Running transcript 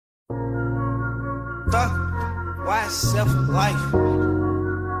Why self life?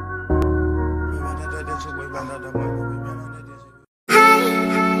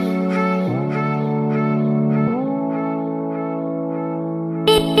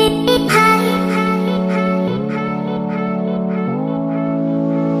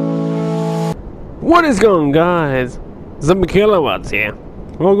 What is going on, guys? Zombie Kilowatts here.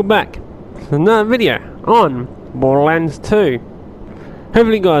 Welcome back to another video on Borderlands 2.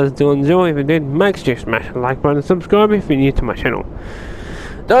 Hopefully you guys do enjoy. If you did, make sure you smash the like button and subscribe if you're new to my channel.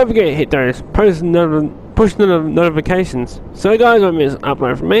 Don't forget to hit those push notifications so you guys won't miss an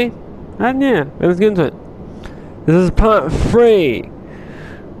upload from me. And yeah, let's get into it. This is part 3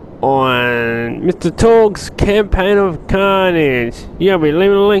 on Mr. Torgue'S campaign of Carnage. Yeah, we're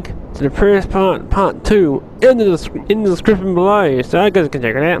leaving a link to the previous part 2 in the description below, so you guys can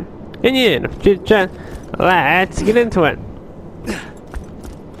check it out. And yeah, enough chit chat, let's get into it.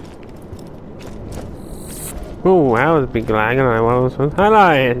 Oh, that was a big lag. I don't know what it was.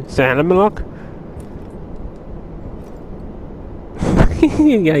 Hello, Sandamalock.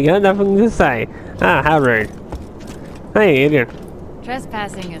 You got nothing to say. Ah, how rude. Hey, idiot.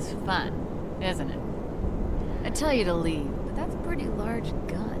 Trespassing is fun, isn't it? I tell you to leave, but that's a pretty large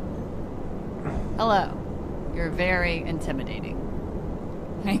gun. Hello. You're very intimidating.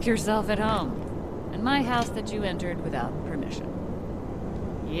 Make yourself at home. In my house that you entered without permission.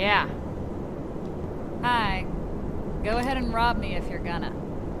 Yeah. Hi. Go ahead and rob me if you're gonna.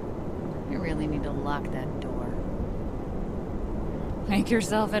 You really need to lock that door. Make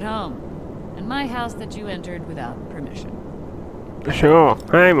yourself at home. In my house that you entered without permission. Sure.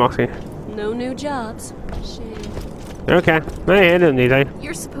 Hey, Moxie. No new jobs. Shame. Okay. Hey, I didn't need that.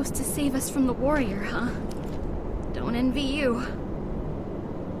 You're supposed to save us from the warrior, huh? Don't envy you.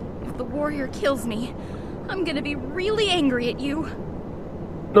 If the warrior kills me, I'm gonna be really angry at you.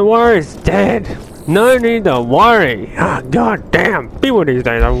 The warrior's dead. No need to worry. Ah, god damn. People these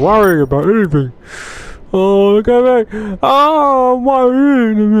days are worried about anything. Oh, look at me. Oh, I'm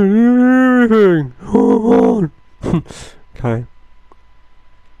worried about everything. Oh. Okay.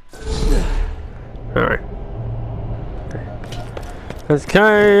 Alright. Let's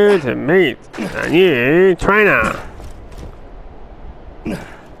go to meet a new trainer.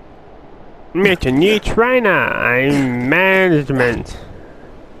 Meet a new trainer. I'm management.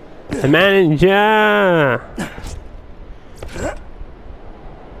 The manager. This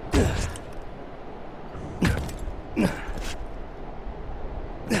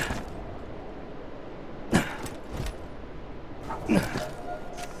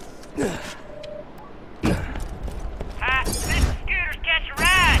scooter's catch a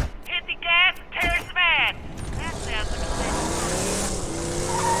ride. Hit the gas and tear some ass. That sounds like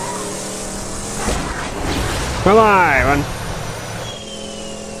a Come on.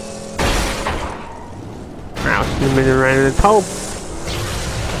 Wow, she's been right in the top.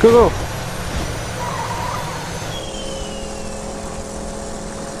 Go.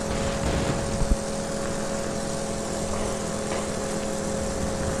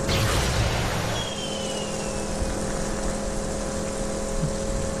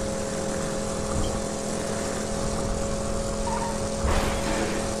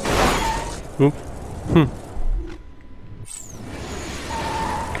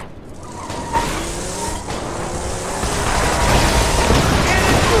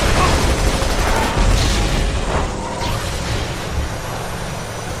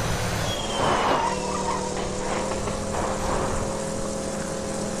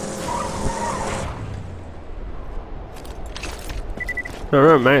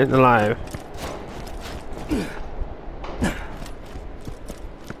 Alright, mate, alive.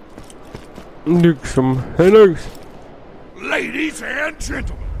 Nuke some nukes. Ladies and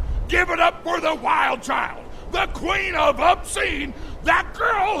gentlemen, give it up for the wild child, the queen of obscene, that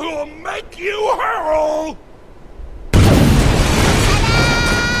girl who'll make you hurl.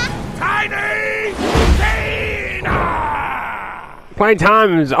 Tiny Tina!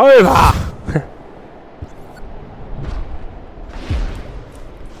 Playtime's over.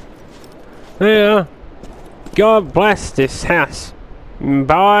 Yeah. God bless this house.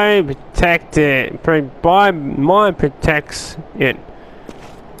 By protect it. By mine protects it.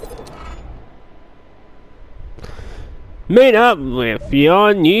 Meet up with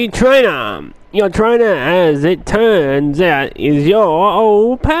your new trainer. Your trainer, as it turns out, is your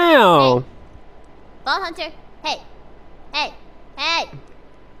old pal. Hey. Ball Hunter. Hey. Hey. Hey.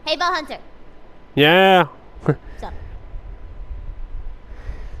 Hey, Ball Hunter. Yeah. What's up?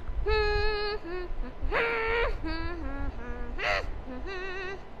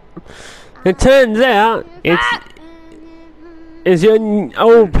 It turns out it's is your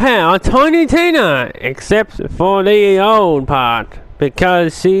old pal Tiny Tina, except for the old part,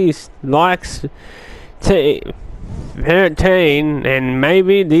 because she likes to 13 and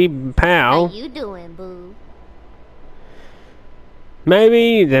maybe the pal. How you doing, boo?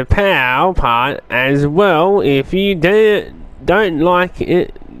 Maybe the pal part as well. If you don't like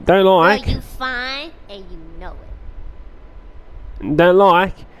it, Well, you fine and you know it.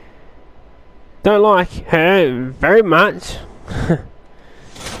 don't like her very much.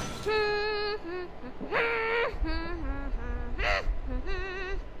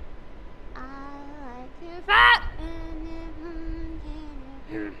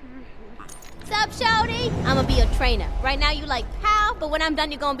 Sup, shorty? I'ma be your trainer. Right now you like pow, but when I'm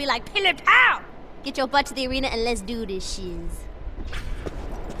done you're gonna be like pillar pow. Get your butt to the arena and let's do this shiz.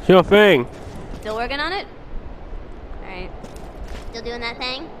 Sure thing. Still working on it? Alright. Still doing that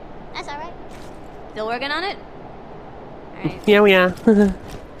thing? That's alright. Still working on it? Alright. Yeah, we are.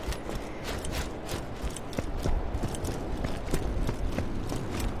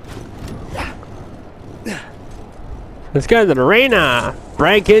 Let's go to the arena.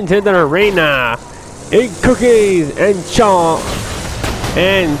 Break into the arena. Eat cookies and chop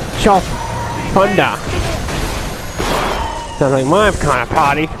thunder. Sounds like my kind of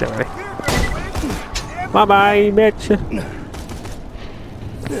party. Anyway. Bye bye, bitch.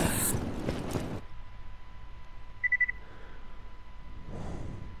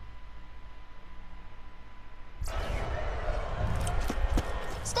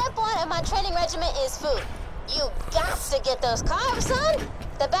 Step one of my training regimen is food. You got to get those carbs, son.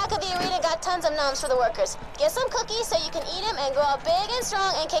 The back of the arena got tons of noms for the workers. Get some cookies so you can eat them and grow up big and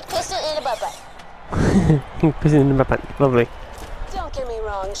strong and kick piston in the butt. Piston in the butt. Lovely. Don't get me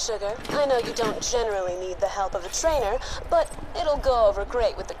wrong, sugar. I know you don't generally need the help of a trainer, but it'll go over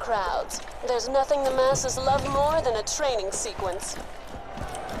great with the crowds. There's nothing the masses love more than a training sequence.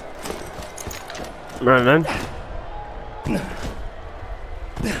 Right then.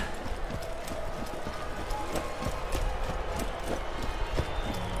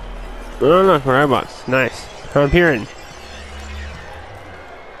 Oh look, robots. Nice. I'm hearing.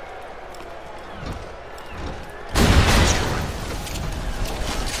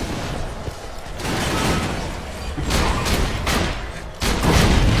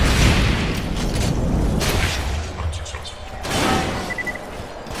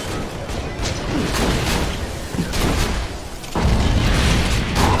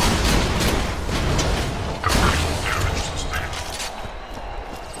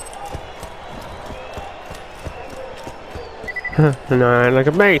 No, like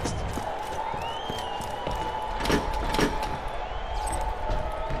a mate.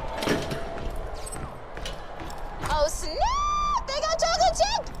 Oh snap! They got chocolate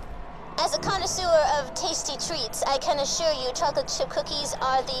chip! As a connoisseur of tasty treats, I can assure you chocolate chip cookies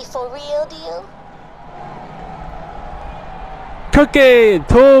are the for real deal.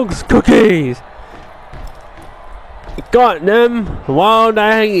 Torgue'S cookies. Got them while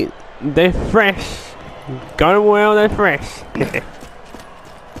they're fresh. Got them while they're fresh.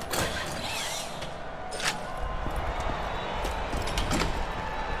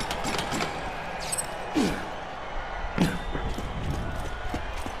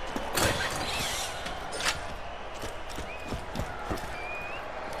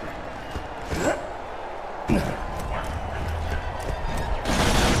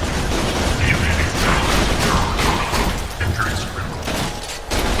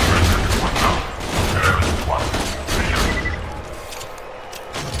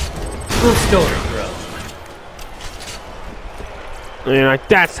 True story, bro. And you're like,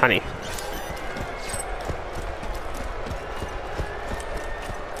 that's honey.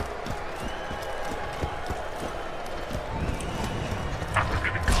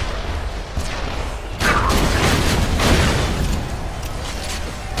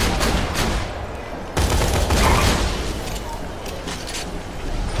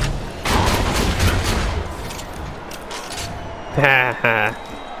 Ha ha.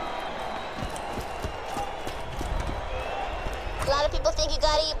 A lot of people think you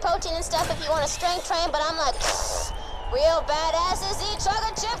gotta eat protein and stuff if you want to strength train, but I'm like, real badasses eat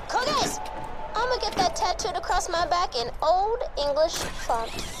chocolate chip cookies. I'm gonna get that tattooed across my back in Old English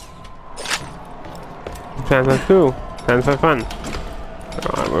font. Sounds like cool. Sounds like fun.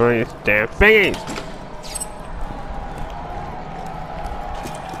 Alright, we're gonna use damn thingies.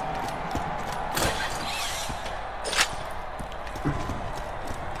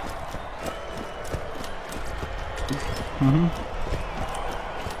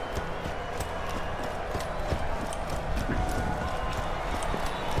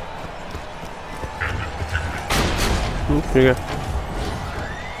 Here you go.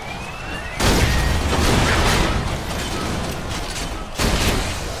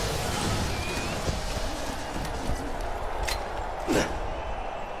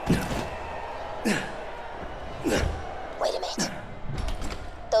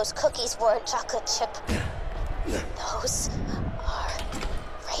 those cookies weren't chocolate chip. Those are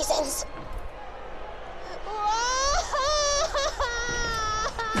raisins. Why?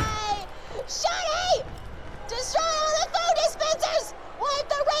 Shawty! Destroy all the food dispensers! Wipe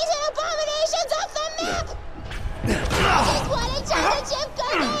the raisin abominations off the map! Just wanted chocolate chip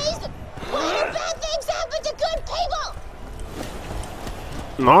cookies! Why do bad things happen to good people?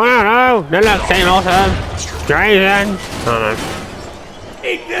 I don't know. They look same awesome. Raisins. I don't know.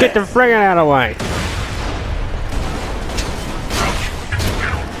 Get the friggin' out of the way.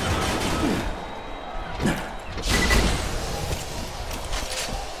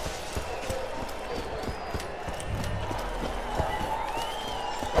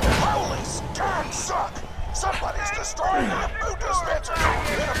 Holy scam suck! Somebody's destroying our food dispenser! In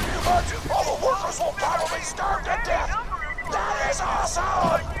a few months, all the workers will probably starve to death! That is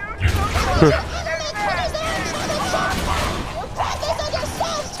awesome!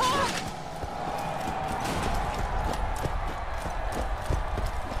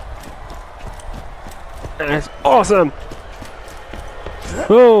 That's awesome.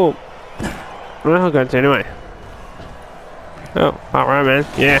 Oh. Well, I'll go to anyway. Oh, alright, man.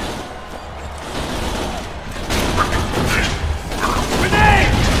 Yeah.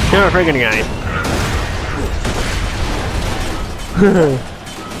 You're a freaking guy.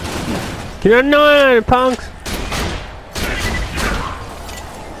 You're annoying, punks.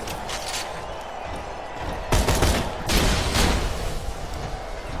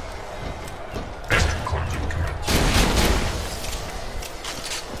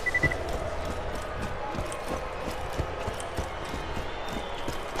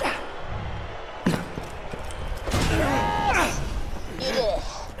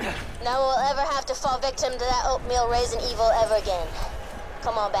 Fall victim to that oatmeal raisin evil ever again.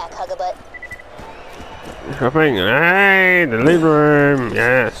 Come on back, Huggabutt. Shopping. Hey, the living room.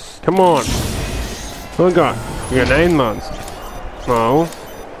 Yes. Come on. Oh my god. You got 9 months. Oh.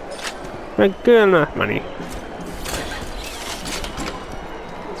 Not good enough money.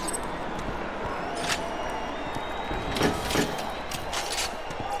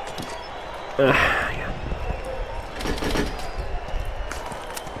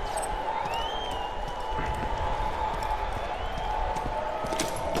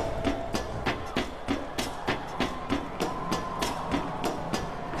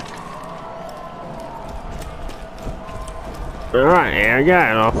 Alright, here we go.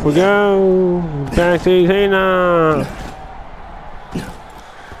 Off we go. Back to Tina.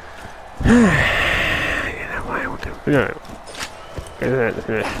 Yeah, why would we go?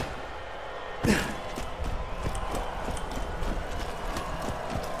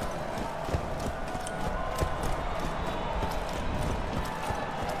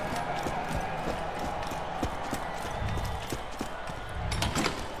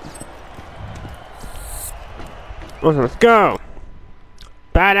 Awesome, let's go!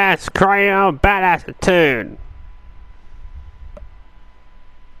 Badass cryo, badass attitude!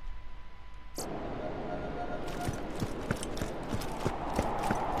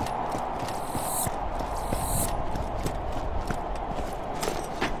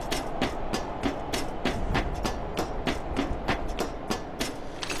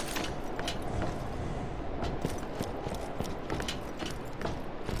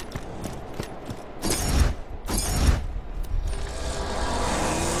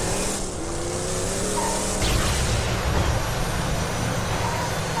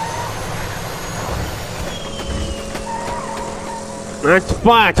 That's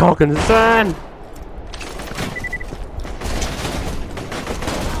fire talking, son!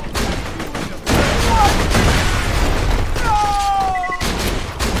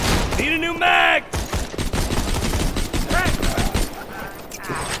 Need a new mag!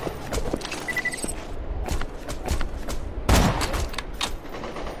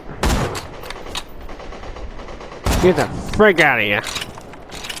 Get the frick out of here!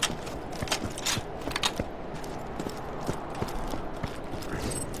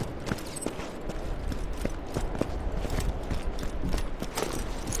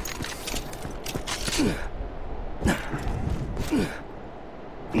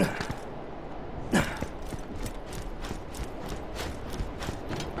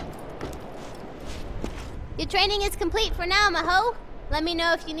 Your training is complete for now, Maho. Let me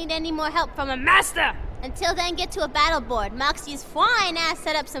know if you need any more help from a master. Until then, get to a battle board. Moxie's fine ass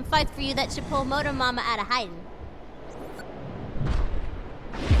set up some fights for you that should pull Motor Mama out of hiding.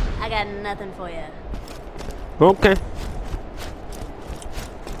 I got nothing for you. Okay.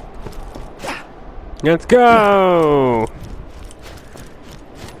 Let's go!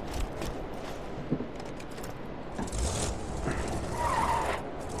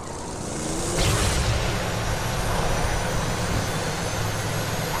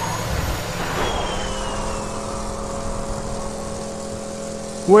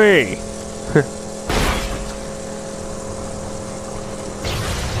 Way.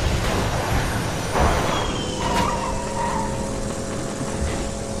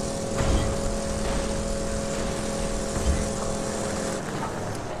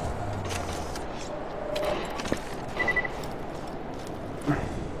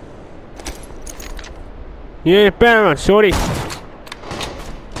 Yeah, better, shorty.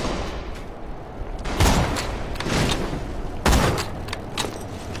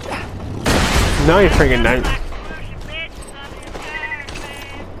 No, you freaking don't.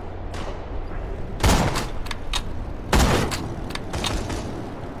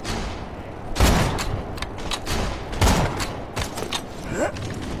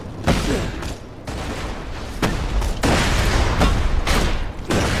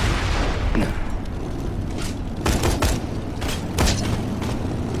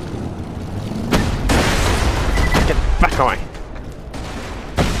 Back away.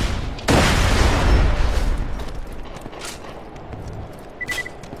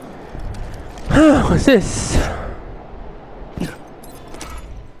 What's this?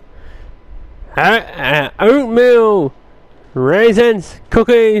 Oatmeal, raisins,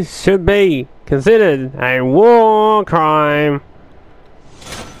 cookies should be considered a war crime.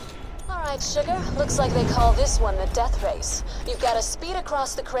 Alright, sugar. Looks like they call this one the death race. You've got to speed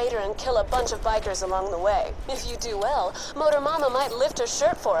across the crater and kill a bunch of bikers along the way. If you do well, Motor Mama might lift her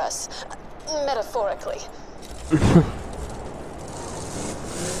shirt for us. Metaphorically.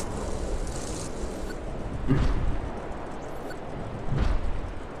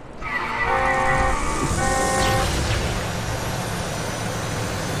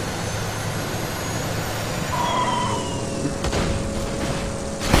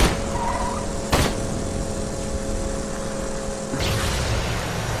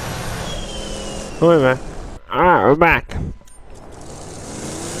 Wait a minute. Alright, we're back.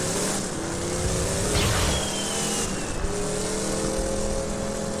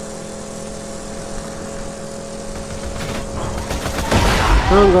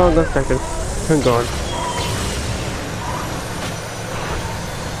 Oh god, that's second. Thank god.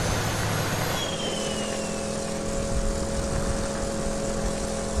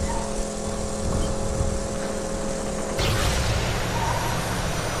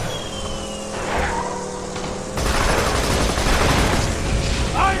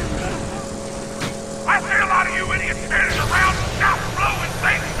 I see a lot of you idiots standing around not blowing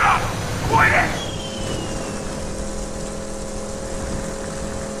things up! Quit it!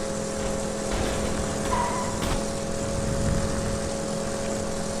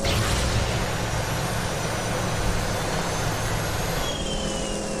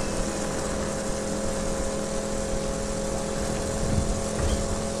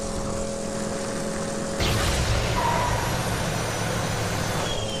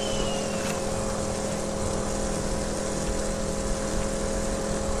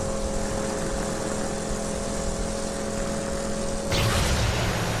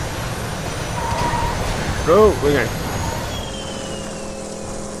 Oh, we're going.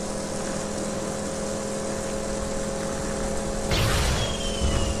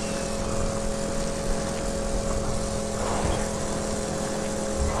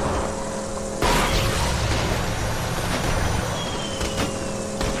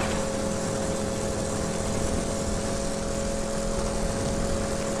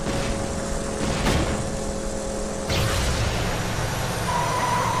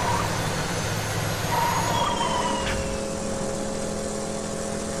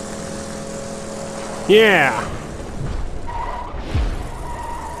 Yeah.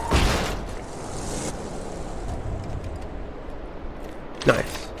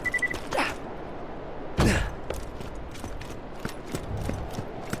 Nice.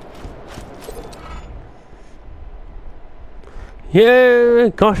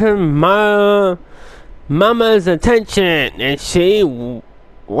 You gotten Mama's attention, and she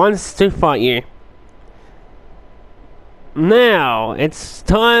wants to fight you. Now it's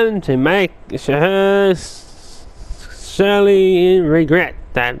time to make her surely regret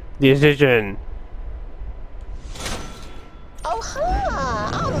that decision. Oh, hi!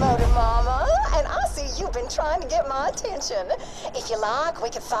 I'm Motor Mama, and I see you've been trying to get my attention. If you like, we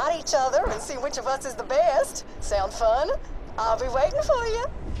can fight each other and see which of us is the best. Sound fun? I'll be waiting for you.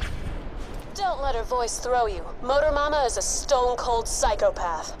 Don't let her voice throw you. Motor Mama is a stone-cold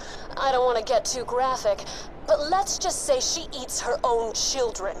psychopath. I don't want to get too graphic, but let's just say she eats her own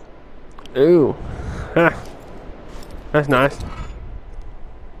children. Ooh. Huh. That's nice.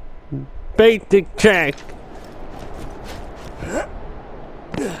 Beat the check.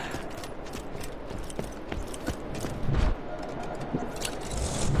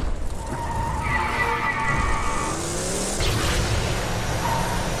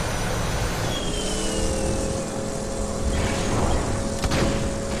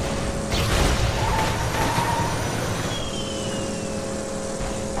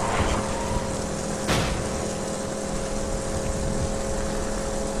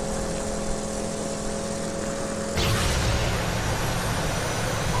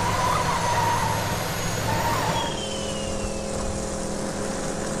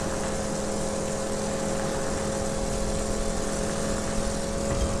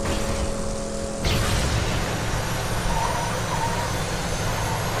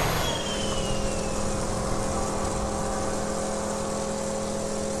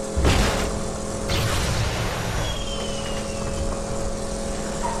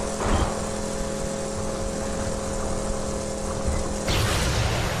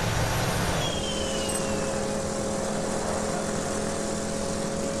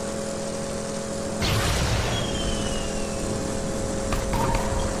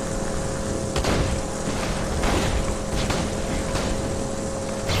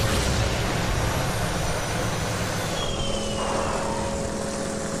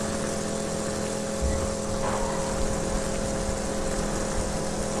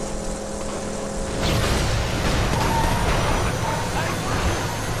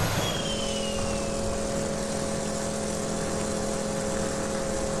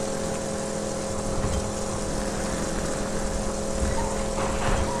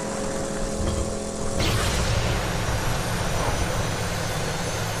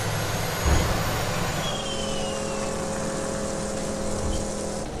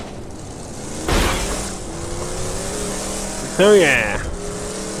 Oh yeah.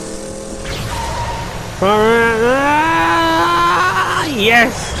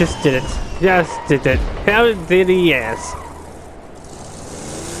 Yes, just did it. Just did it. How did he? Yes.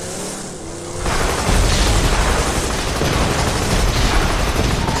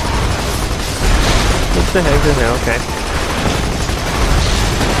 What the heck is that? Okay.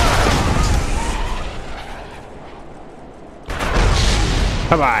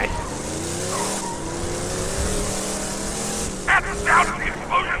 Bye-bye. At the sound of the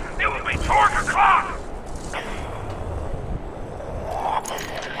explosion, it will be Torgue'S clock!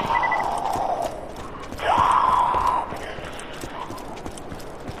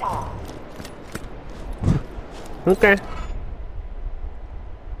 Okay.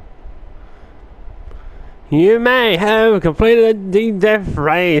 You may have completed the death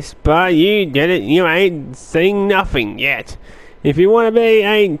race, but you ain't seen nothing yet. If you want to be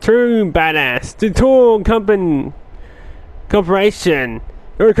a true badass, the Corporation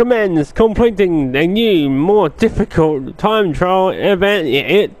recommends completing a new, more difficult time trial event.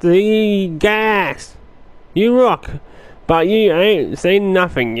 Hit the gas. You rock, but you ain't seen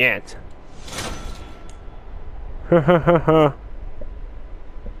nothing yet. Far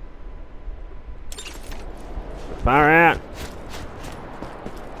out.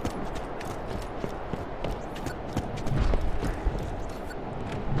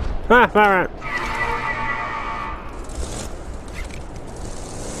 Far out.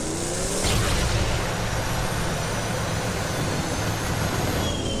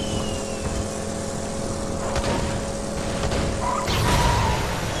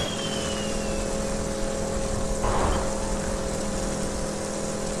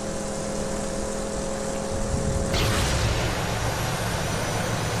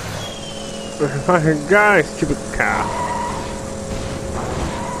 Fucking guy, stupid car.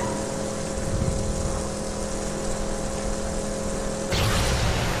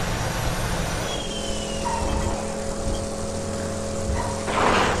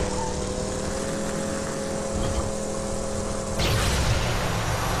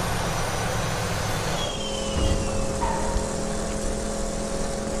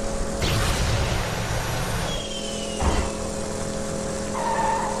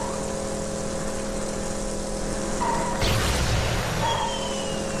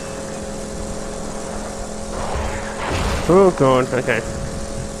 Oh god, okay.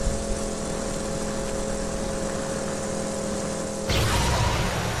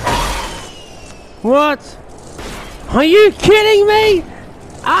 What? Are you kidding me?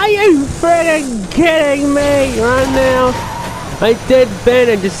 Are you freaking kidding me right now? A dead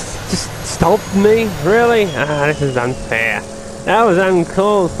bandit just stopped me? Really? This is unfair. That was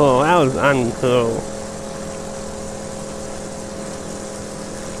uncalled for. That was uncool.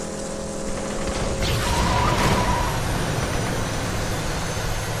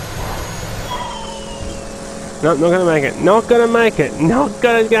 Nope, not gonna make it. Not gonna make it. Not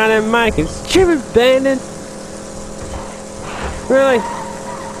gonna make it. Stupid bandit. Really?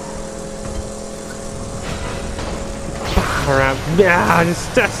 Yeah,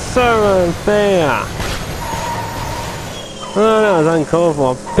 that's so unfair. Oh, that was uncalled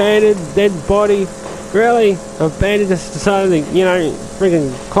for. Bandit, dead body. Really? A bandit just decided to, you know,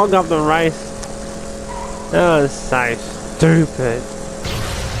 freaking clog up the race. That was so stupid.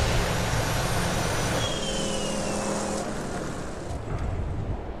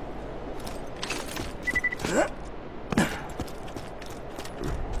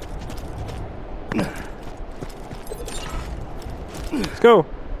 Let's go.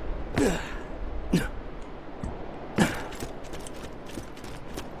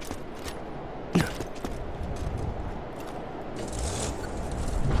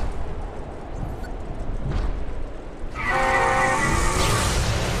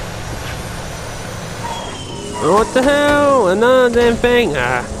 What the hell? Another damn thing?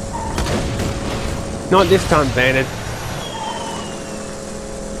 Not this time, bandit.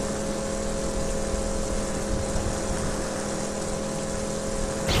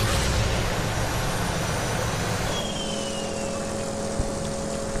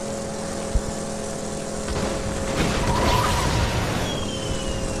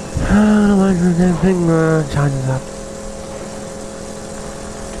 That thing charges up.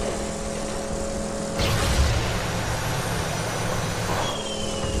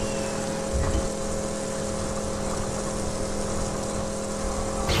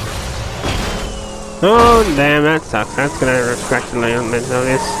 Oh damn, that sucks. That's gonna scratch the element of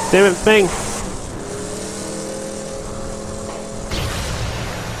this damn thing.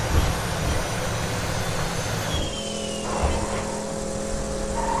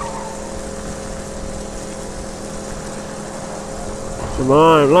 Come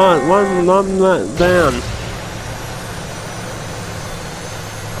on, last one that down.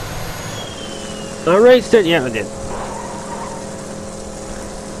 I reached it, yeah I did.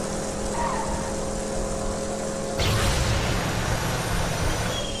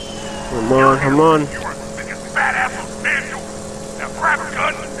 Come on, come on. You are the biggest badass of Daniel. Now grab a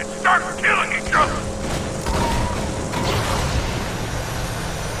gun and start killing each other.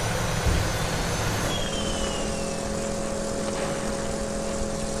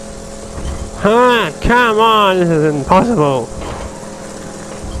 Ah, come on, this is impossible.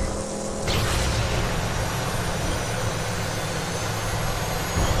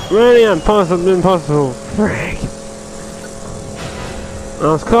 Really impossible. Frick. I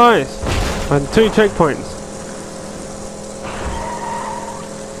was close. I had 2 checkpoints.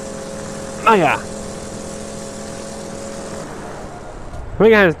 Oh yeah. I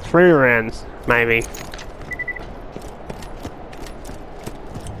think I had 3 rounds, maybe.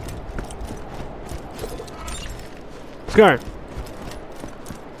 Let's go.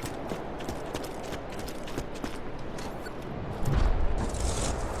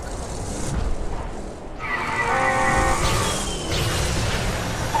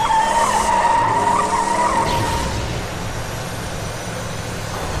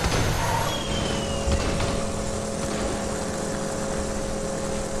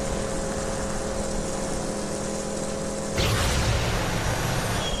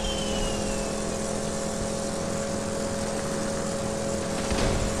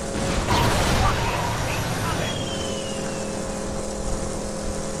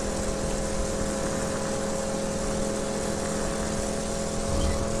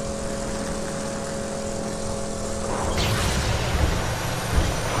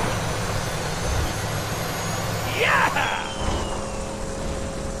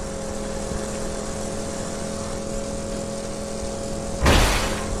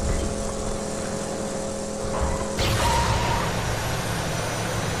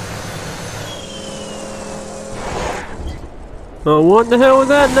 Oh, what the hell was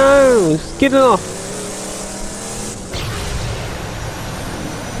that? No! Get it off!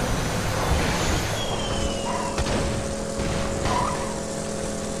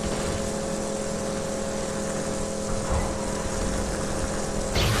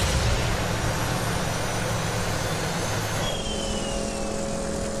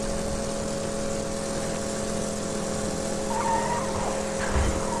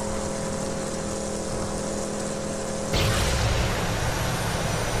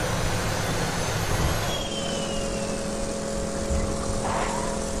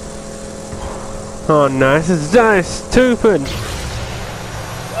 Oh no, this is so stupid!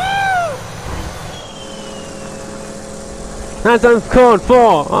 That's uncalled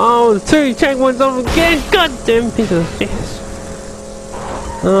for! Oh, 2 checkpoints off again! Goddamn piece of shit!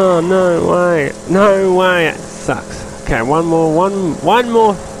 Oh, no way! No way! That sucks. Okay, one more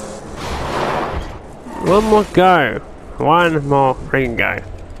go! One more freaking go.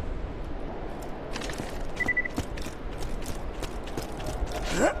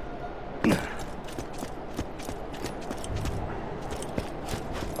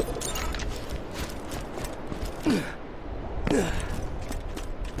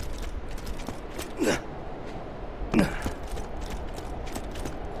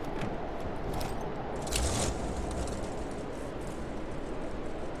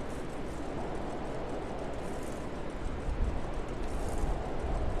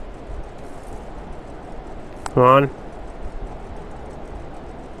 Come on.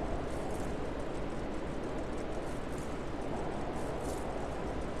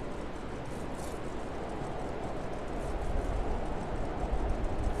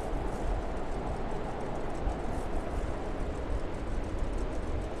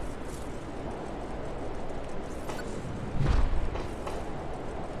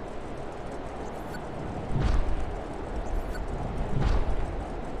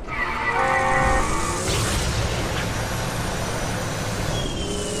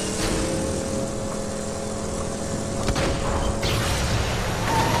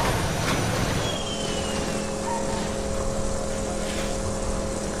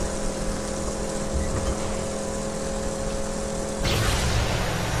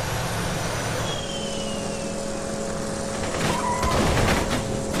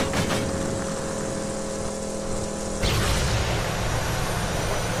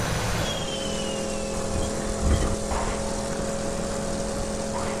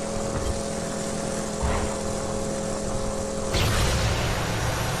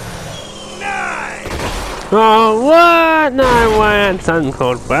 Oh, what? No way, that's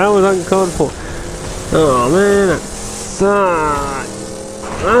uncalled for. That was uncalled for. Oh man, that sucks.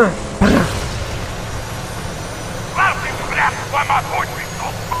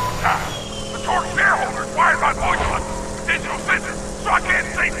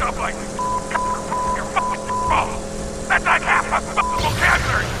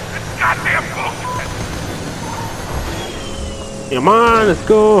 Come on, let's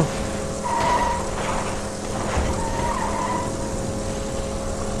go.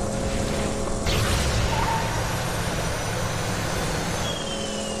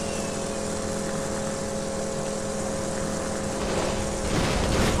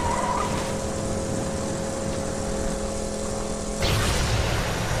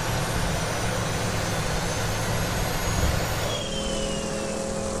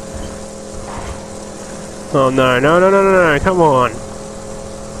 Oh no, no, no, no, no, no, come on.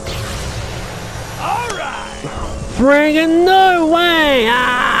 Alright! Friggin' no way!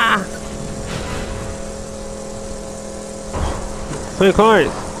 Ah! So close.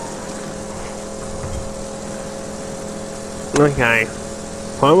 Okay.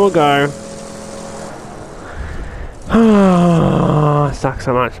 One will go. Ah, sucks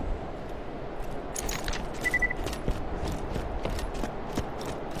so much.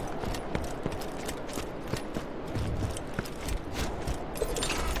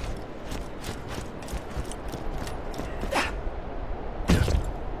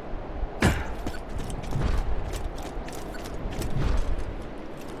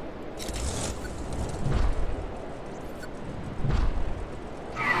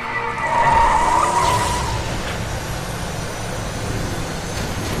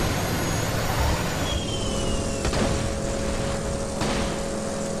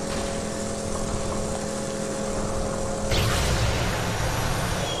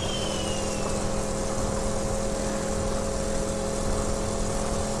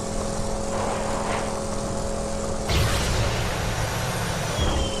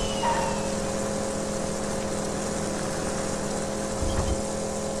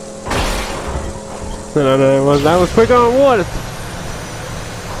 No, no, that was quick on water.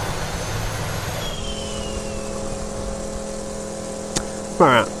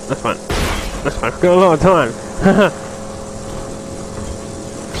 Alright, that's fine. That's fine. Got a lot of time.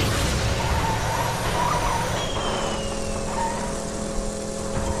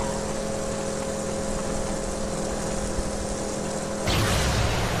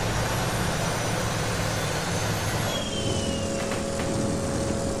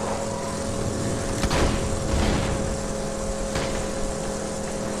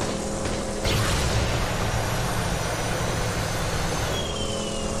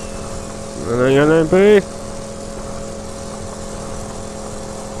 I got that boost.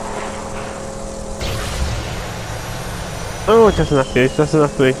 Oh, just enough boost, just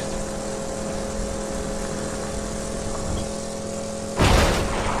enough boost.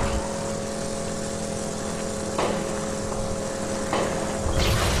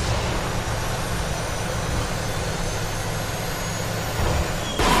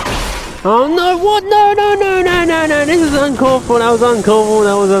 Oh no, what? No, no, no, no, no, no, this is uncalled for, that was uncalled for,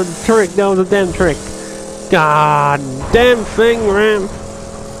 that was a trick, that was a damn trick. God damn thing, ramp.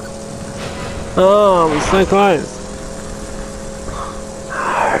 Oh, I'm so close.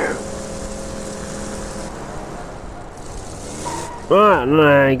 Alright,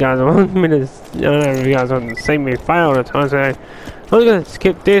 no, guys, I want me to, I don't know if you guys want to see me fail all the time, so I'm gonna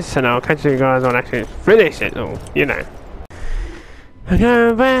skip this and I'll catch you guys on actually finish it, or, you know. I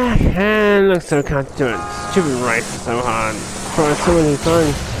go back and looks like I can't do it. Stupid race is so hard. Try so many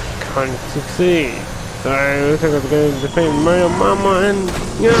times, can't succeed. So looks like I'm going to defeat Mario Mama and,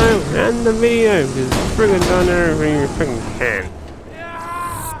 you know, and the video. Just friggin' done everything you friggin' can.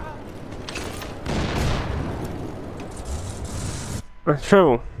 That's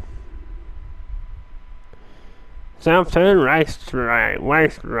trouble. South turn, race right,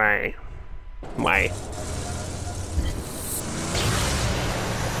 waste right. Way.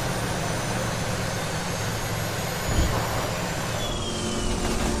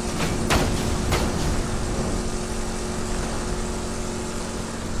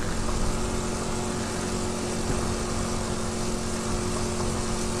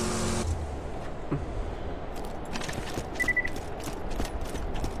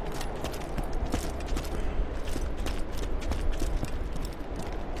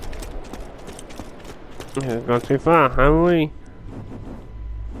 We've gone too far, haven't we?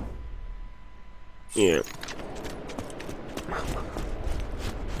 Yeah.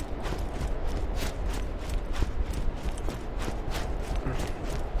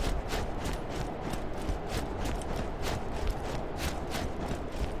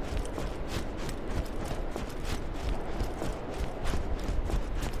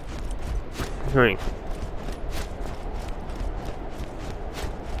 Right.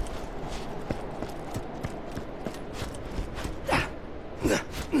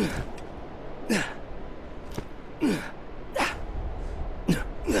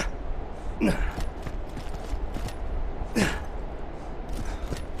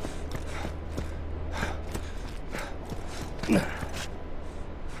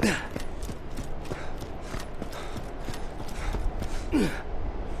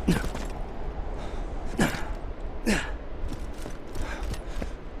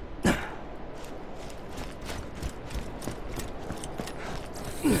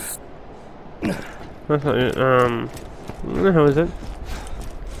 That's not it. What the hell is it?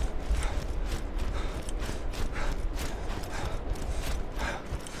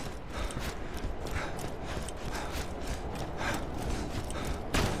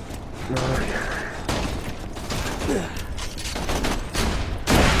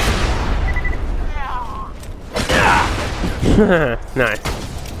 Nice.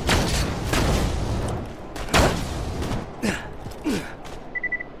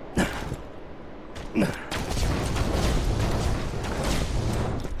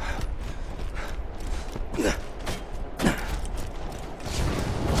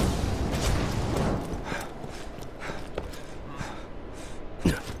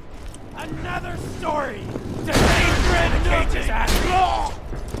 Another story! The same cages at law!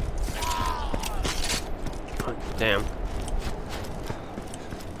 Damn.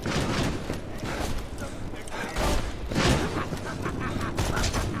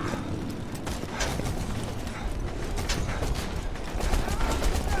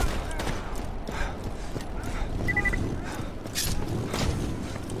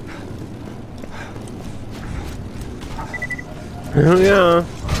 Here we are.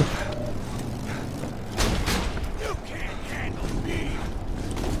 You can't handle me!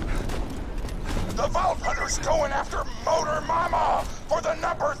 The Vault Hunter's going after Motor Mama for the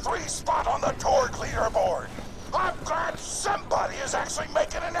number 3 spot on the Torgue leaderboard. I'm glad somebody is actually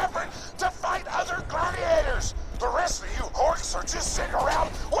making an effort to fight other gladiators. The rest of you horks are just sitting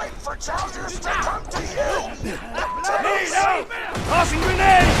around waiting for challengers to come to you. Grenade out! Tossing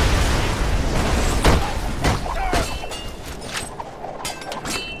grenade!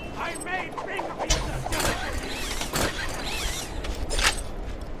 I made finger pizza!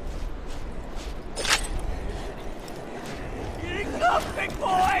 Eating up, big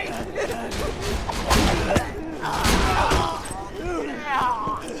boy!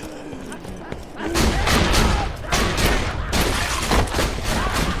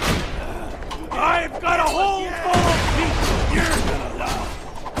 I've got a hole full of people you're gonna love!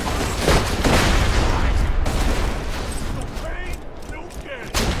 No pain, no gain.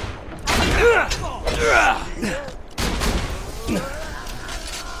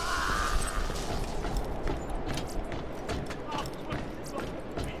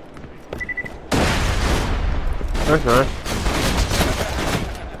 That's nice.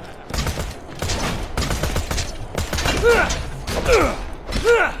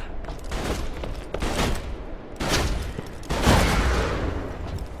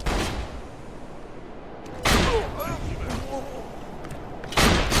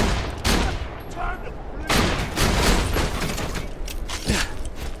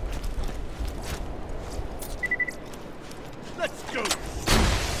 Let's go.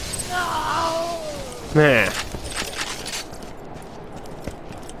 Man.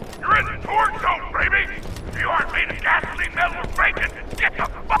 You're in the Torgue zone, baby! If you aren't made of gasoline, metal, or bacon, get the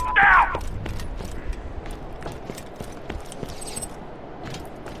fuck down!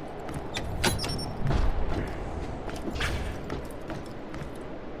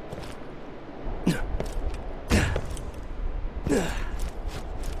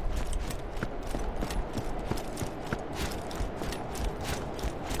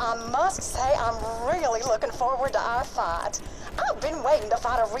 I must say, I'm really looking forward to our fight. I've been waiting to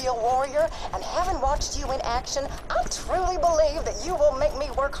fight a real warrior, and having watched you in action, I truly believe that you will make me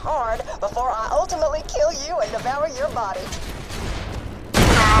work hard before I ultimately kill you and devour your body.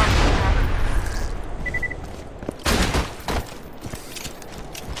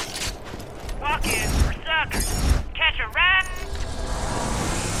 Walk-ins for suckers. Catch a rat.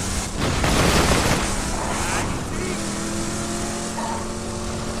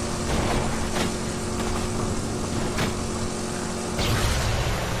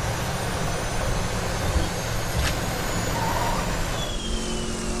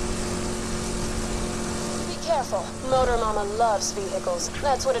 Careful. Motor Mama loves vehicles.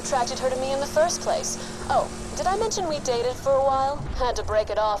 That's what attracted her to me in the first place. Oh, did I mention we dated for a while? Had to break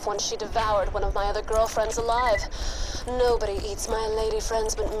it off when she devoured one of my other girlfriends alive. Nobody eats my lady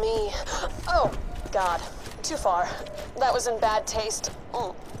friends but me. Oh, God. Too far. That was in bad taste.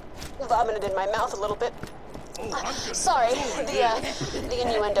 Vomited in my mouth a little bit. Sorry. The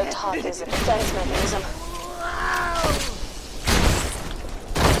innuendo talk is a defense mechanism.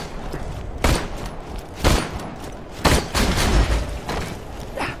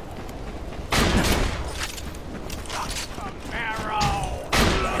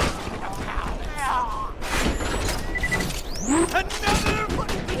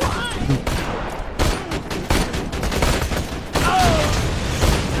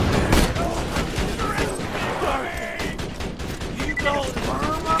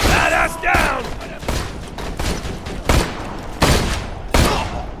 Let us down!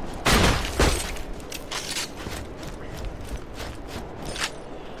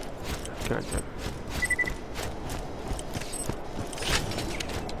 Gotcha.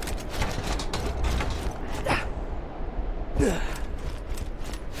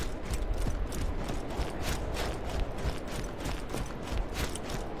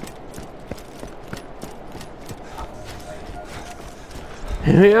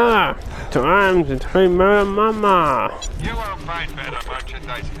 Here we are! Time to train my mama! You won't find better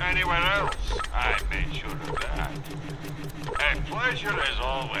merchandise anywhere else. I made sure of that. A pleasure as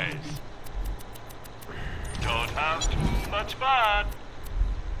always. Don't have too much fun.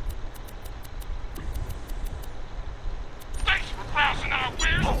 Thanks for browsing our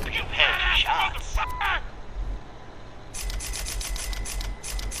weird. Hope you had shots.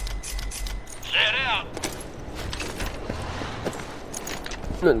 Get out.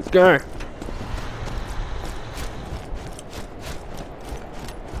 Let's go!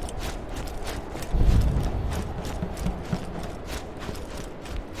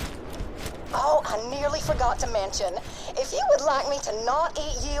 Oh, I nearly forgot to mention. If you would like me to not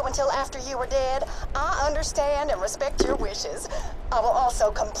eat you until after you are dead, I understand and respect your wishes. I will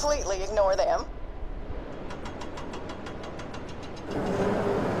also completely ignore them.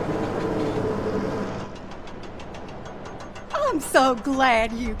 I'm so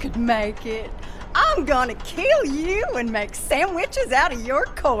glad you could make it. I'm gonna kill you and make sandwiches out of your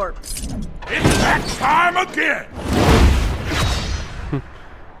corpse. It's that time again!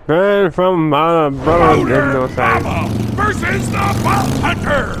 Ran from my brother did no sign. Mama versus the Vault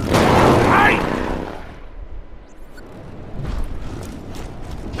Hunter! Fight!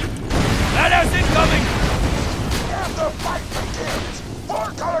 Badass incoming! And the fight begins! For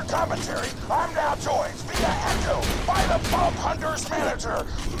color commentary, I'm now joined via echo by the Vault Hunter's manager,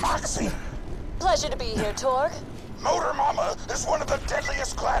 Moxie. Pleasure to be here, Torg. Motor Mama is one of the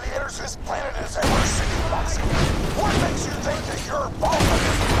deadliest gladiators this planet has ever seen, Moxie. What makes you think that your Vault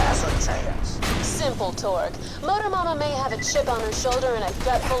Hunter has a chance? Simple, Torg. Motor Mama may have a chip on her shoulder and a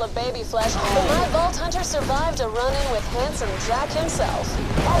gut full of baby flesh, but my Vault Hunter survived a run-in with handsome Jack himself.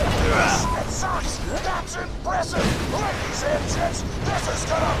 Oh, yes, it sucks. That's impressive. Ladies and gents, this is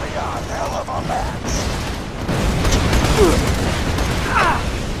gonna be a hell of a match.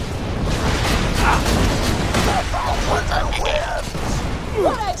 The Vault Hunter wins!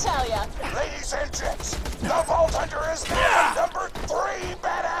 What'd I tell ya? Ladies and gents, the Vault Hunter is now number 3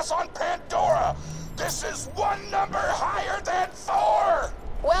 badass on Pandora. This is one number higher than 4.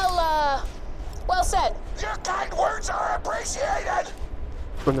 Well said. Your kind words are appreciated.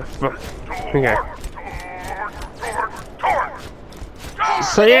 What the fuck? Okay. Hey,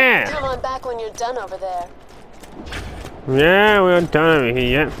 So yeah! come on back when you're done over there. Yeah, we're done over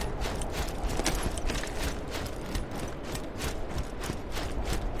here yet.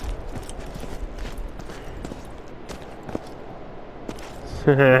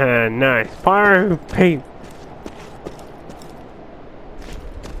 Nice. Pyro Pete.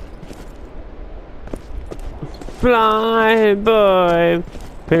 Fly boy.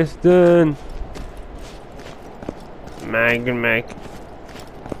 Piston. Mag.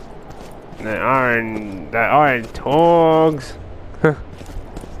 The iron Torgue'S.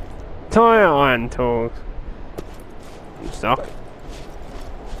 Iron Torgue'S. Stock.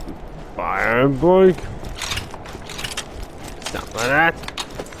 Fire bike. Stuff like that.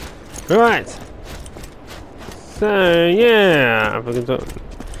 Right. So yeah,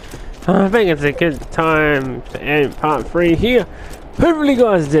 I think it's a good time to end part 3 here. Hopefully you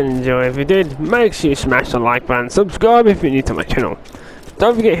guys did enjoy. If you did, make sure you smash the like button, subscribe if you're new to my channel.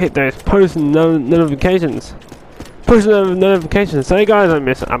 Don't forget to hit those post notifications. Push the notifications so you guys don't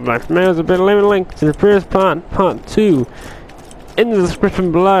miss uploads. There's a bit of a link to the previous part 2 in the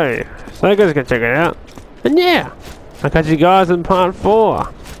description below. So you guys can check it out. And yeah, I'll catch you guys in part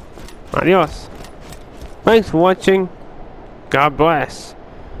 4. Adios. Thanks for watching. God bless.